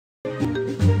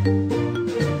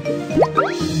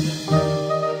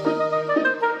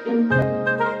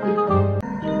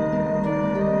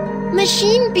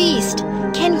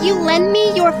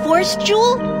force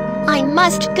jewel? I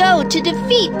must go to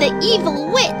defeat the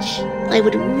evil witch. I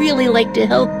would really like to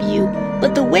help you,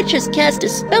 but the witch has cast a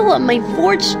spell on my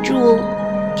force jewel.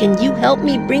 Can you help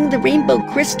me bring the rainbow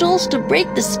crystals to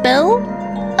break the spell?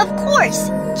 Of course!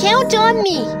 Count on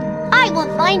me! I will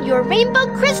find your rainbow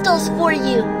crystals for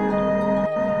you!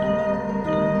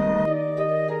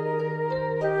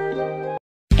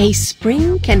 A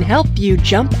spring can help you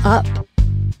jump up.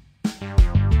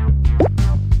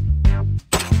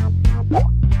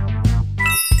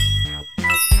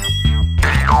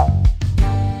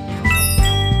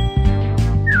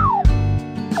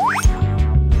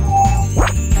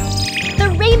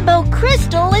 The rainbow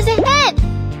crystal is ahead!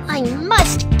 I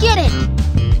must get it!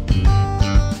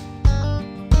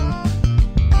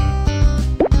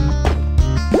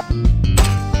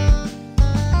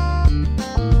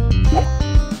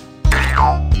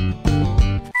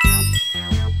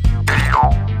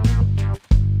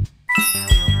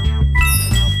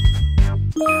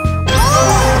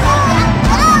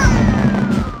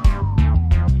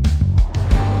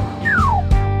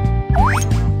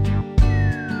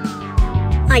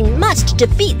 I must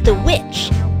defeat the witch.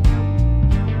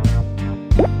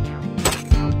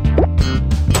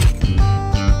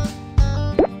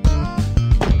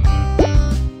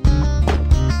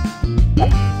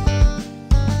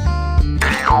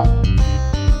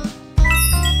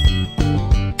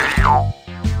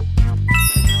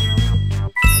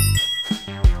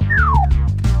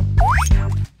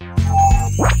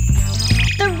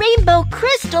 The rainbow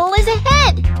crystal is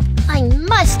ahead. I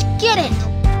must get it.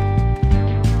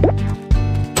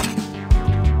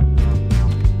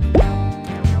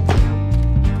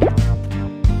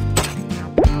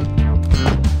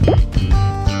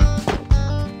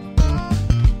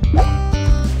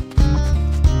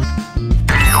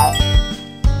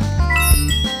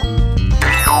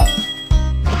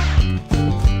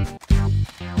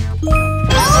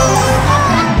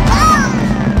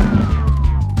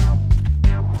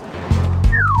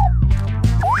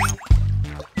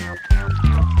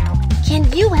 Can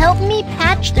you help me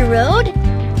patch the road?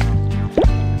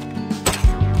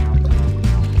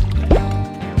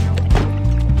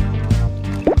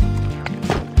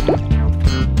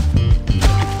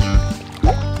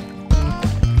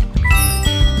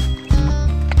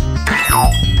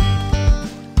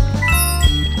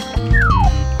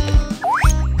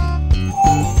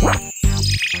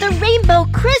 The rainbow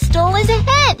crystal is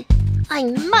ahead! I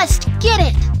must get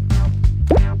it!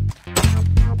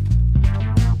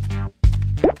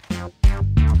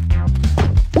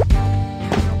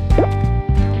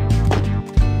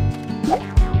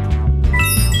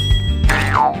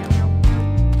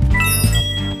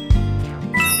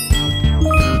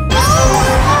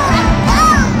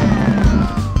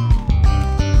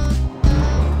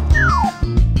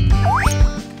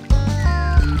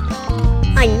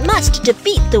 I must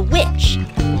defeat the witch.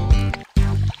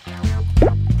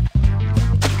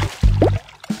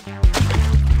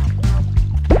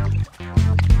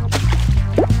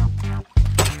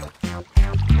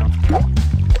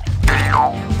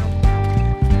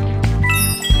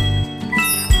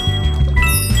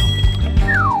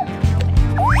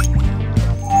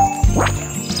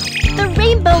 The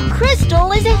rainbow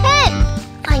crystal is ahead.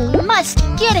 I must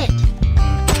get it.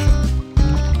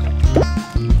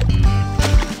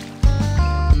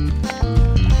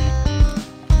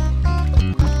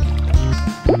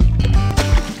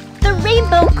 The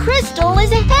rainbow crystal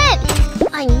is ahead.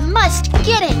 I must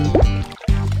get it.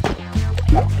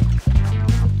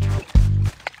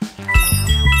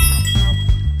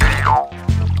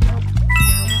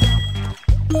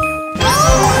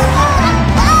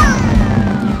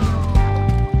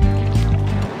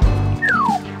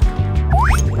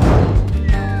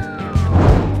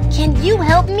 Can you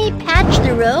help me patch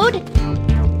the road?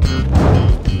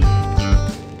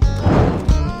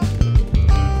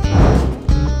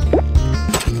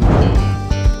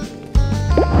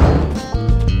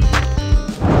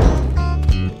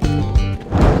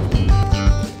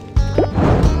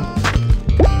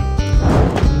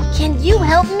 Can you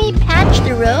help me patch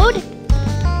the road?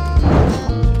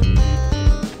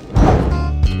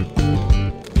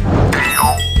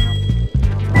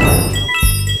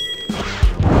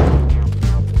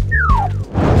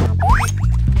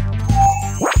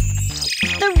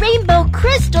 The rainbow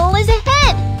crystal is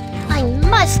ahead. I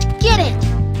must get it.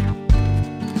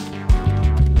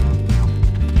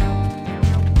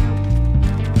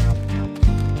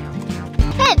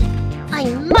 Head, I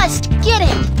must get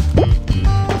it.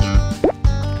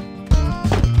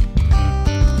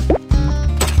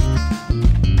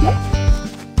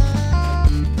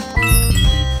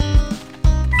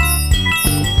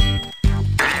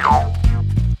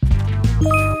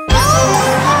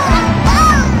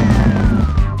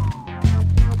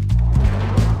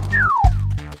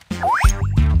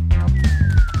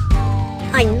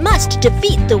 must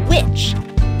defeat the witch.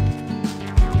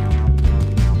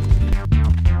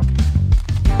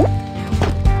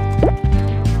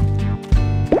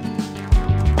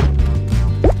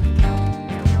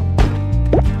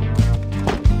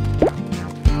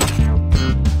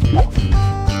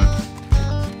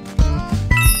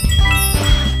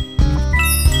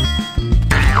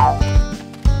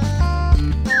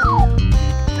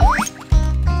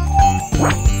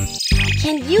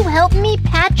 Can you help me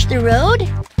patch the road?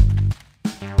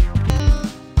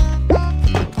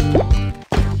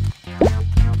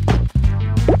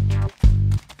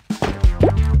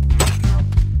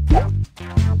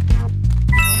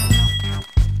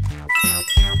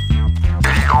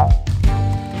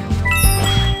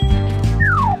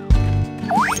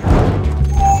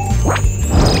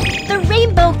 The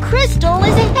rainbow crystal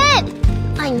is ahead!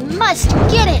 I must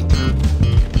get it!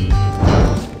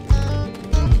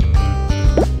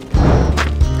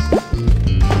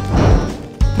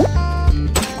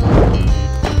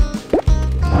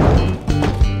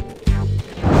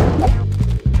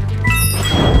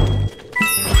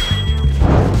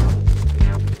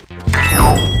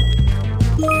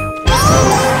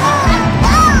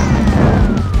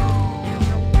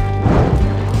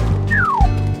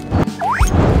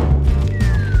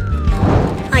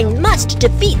 I must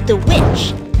defeat the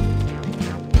witch.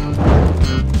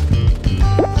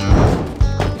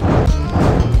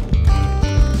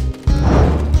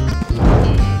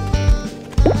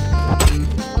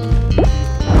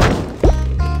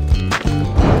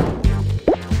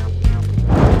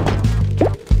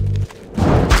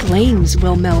 Flames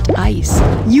will melt ice.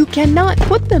 You cannot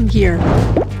put them here.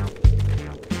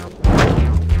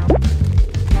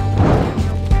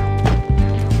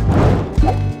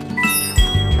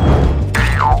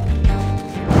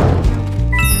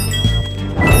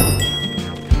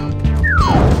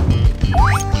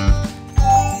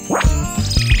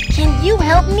 Can you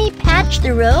help me patch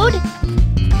the road?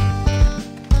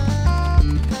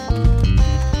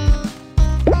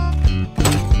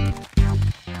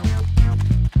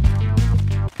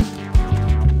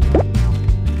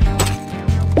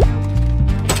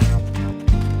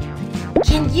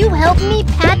 Can you help me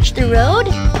patch the road?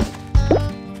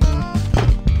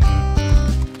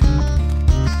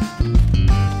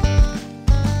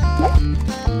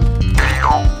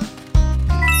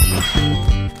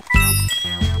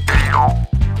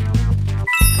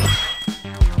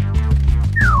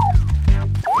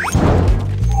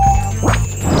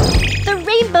 The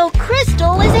rainbow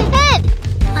crystal is ahead!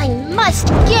 I must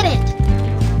get it!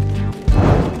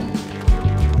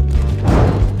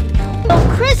 The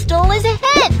crystal is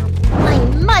ahead! I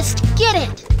must get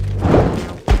it!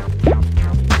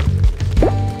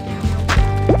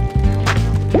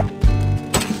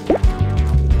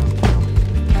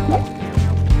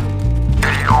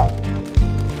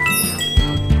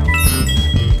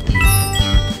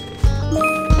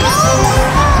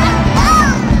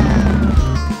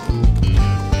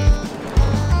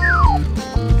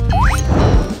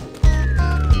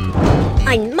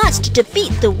 I must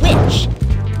defeat the witch.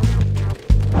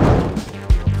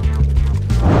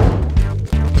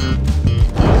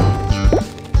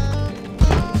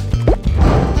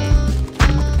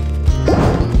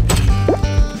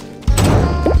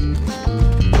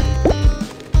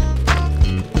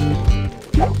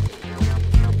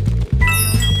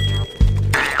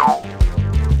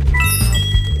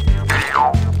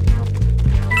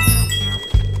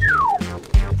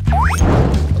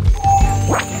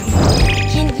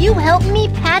 Can you help me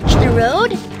patch the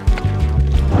road?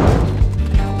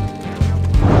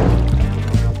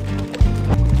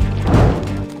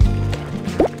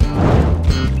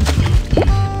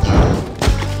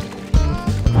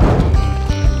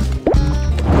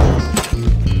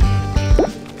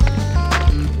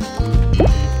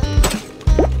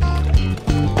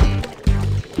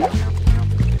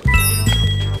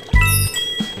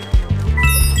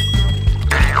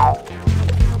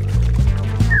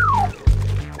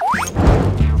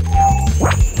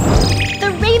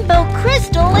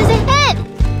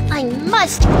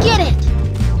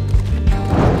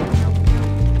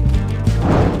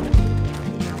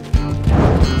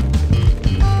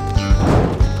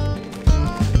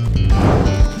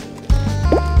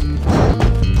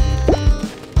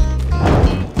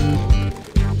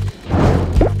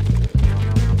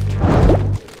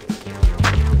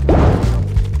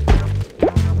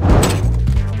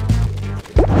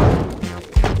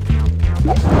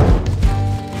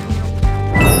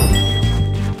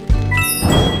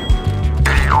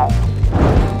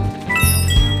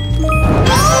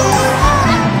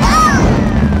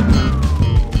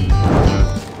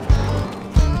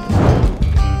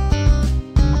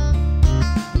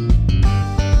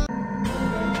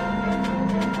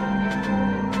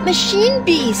 machine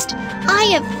beast! I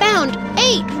have found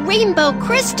 8 rainbow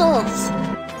crystals!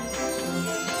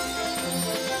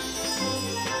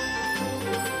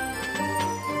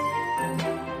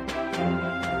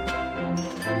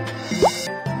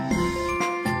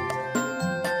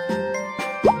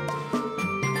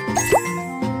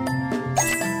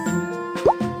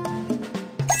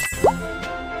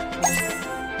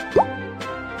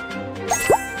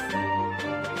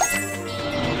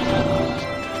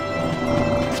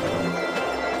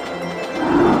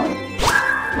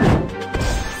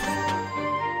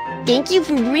 Thank you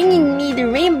for bringing me the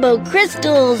rainbow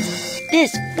crystals.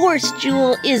 This force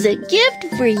jewel is a gift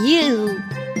for you.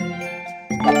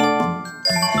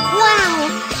 Wow,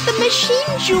 the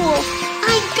machine jewel!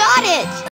 I got it!